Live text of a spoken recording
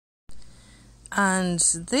And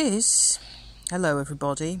this, hello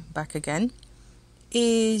everybody, back again,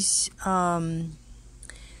 is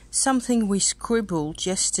something we scribbled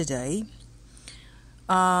yesterday.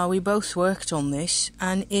 We both worked on this,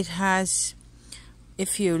 and it has,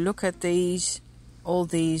 if you look at these, all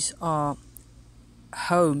these are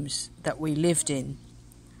homes that we lived in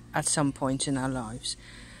at some point in our lives.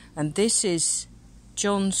 And this is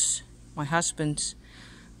John's, my husband's,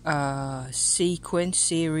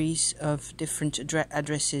 series of different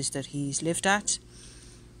addresses that he's lived at,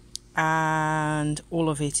 and all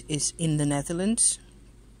of it is in the Netherlands.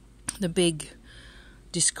 The big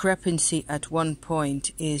discrepancy at one point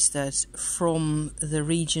is that from the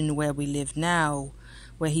region where we live now,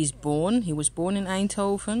 where he was born in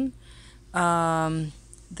Eindhoven,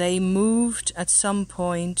 they moved at some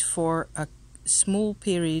point for a small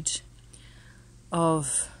period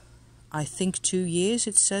of, I think, 2 years,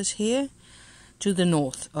 it says here, to the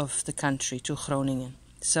north of the country, to Groningen.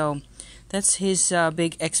 So that's his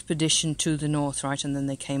big expedition to the north, right? And then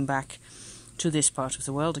they came back to this part of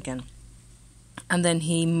the world again. And then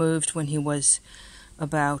he moved when he was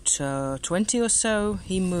about 20 or so.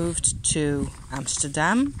 He moved to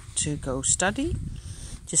Amsterdam to go study,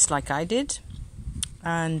 just like I did.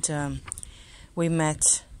 And we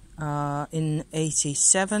met in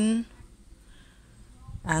 87.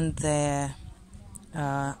 And there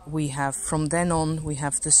we have, from then on, we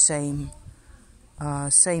have the same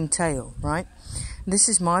tale, right? This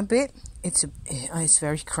is my bit. It's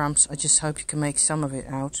very cramped. I just hope you can make some of it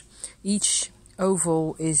out. Each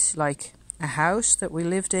oval is like a house that we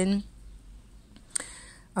lived in.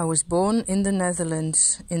 I was born in the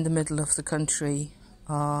Netherlands, in the middle of the country,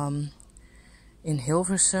 in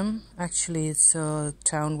Hilversum. Actually, it's a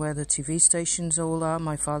town where the TV stations all are.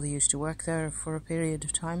 My father used to work there for a period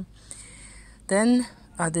of time. Then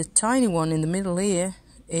the tiny one in the middle here,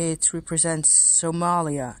 it represents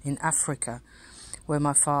Somalia in Africa, where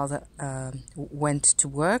my father went to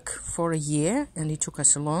work for a year, and he took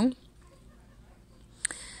us along.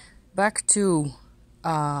 Back to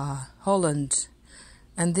Holland,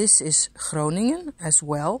 and this is Groningen as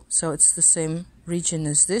well, so it's the same region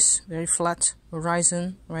as this, very flat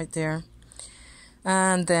horizon right there.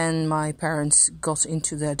 And then my parents got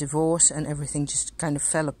into their divorce and everything just kind of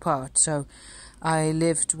fell apart. So I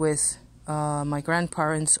lived with my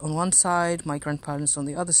grandparents on one side, my grandparents on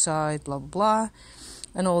the other side, blah blah blah,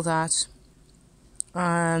 and all that.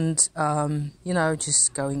 And you know,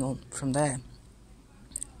 just going on from there.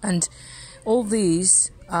 And all these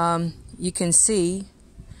you can see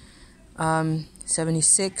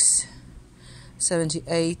 76,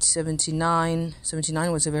 78, 79.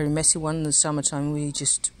 79 was a very messy one in the summertime. We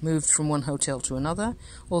just moved from one hotel to another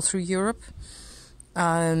all through Europe.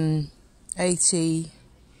 80,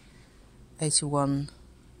 81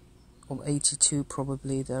 or 82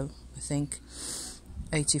 probably, though, I think.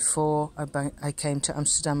 84, I came to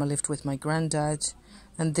Amsterdam. I lived with my granddad,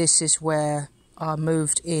 and this is where I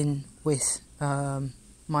moved in with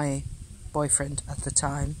my boyfriend at the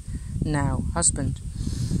time, now husband.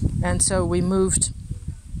 And so we moved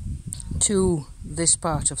to this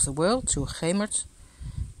part of the world, to Gemert,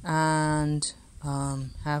 and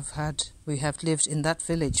we have lived in that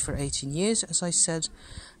village for 18 years, as I said,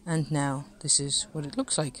 and now this is what it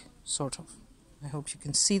looks like, sort of. I hope you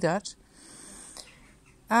can see that.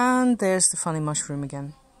 And there's the funny mushroom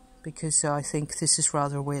again, because I think this is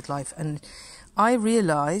rather a weird life. And I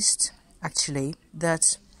realized, actually,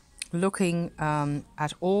 that looking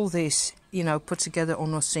at all this, you know, put together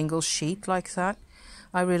on a single sheet like that,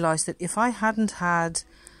 I realized that if I hadn't had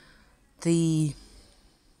the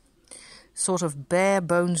sort of bare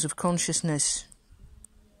bones of consciousness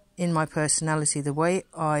in my personality, the way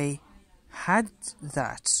I had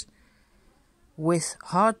that, with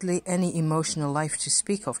hardly any emotional life to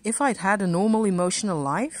speak of, if I'd had a normal emotional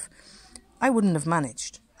life, I wouldn't have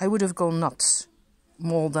managed. I would have gone nuts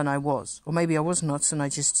more than I was. Or maybe I was nuts and I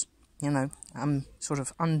just, you know, I'm sort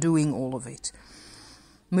of undoing all of it.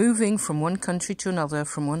 Moving from one country to another,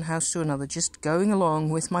 from one house to another, just going along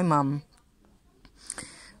with my mum.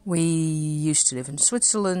 We used to live in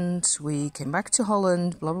Switzerland, we came back to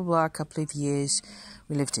Holland, blah, blah, blah, a couple of years.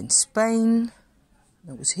 We lived in Spain,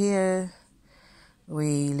 that was here.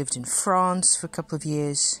 We lived in France for a couple of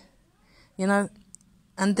years, you know,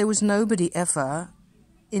 and there was nobody ever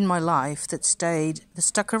in my life that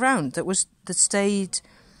stuck around,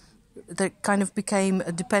 that kind of became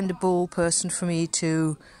a dependable person for me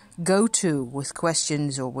to go to with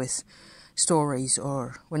questions or with stories,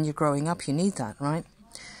 or when you're growing up you need that, right?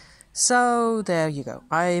 So there you go.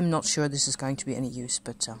 I'm not sure this is going to be any use,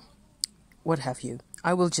 but what have you.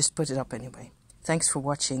 I will just put it up anyway. Thanks for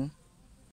watching.